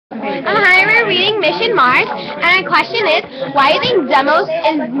Hi, we're reading Mission Mars, and our question is, why do you think Deimos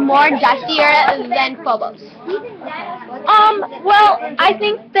is more dustier than Phobos? Well, I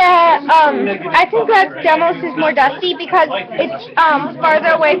think that Deimos is more dusty because it's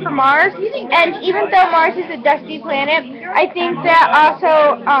farther away from Mars, and even though Mars is a dusty planet, I think that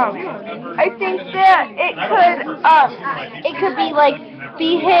it could be like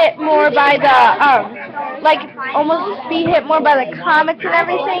be hit more by the almost be hit more by the comets and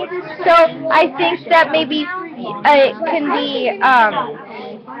everything. So I think that maybe it can be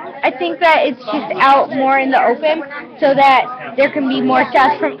I think that it's just out more in the open so that there can be more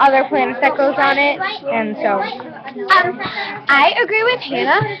dust from other planets that goes on it, and so. I agree with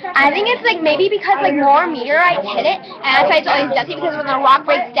Hannah. I think it's maybe because more meteorites hit it, and that's why it's always dusty, because when the rock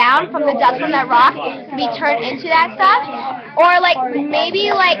breaks down from the dust from that rock, it can be turned into that stuff. Or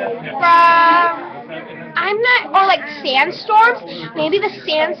maybe from sandstorms. Maybe the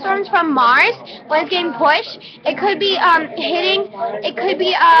sandstorms from Mars, when it's getting pushed, it could be hitting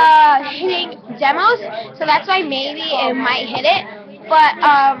Deimos, so that's why maybe it might hit it. But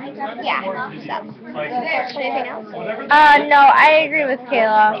yeah. So, anything else? No, I agree with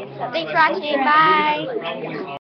Kayla. Thanks for watching. Bye.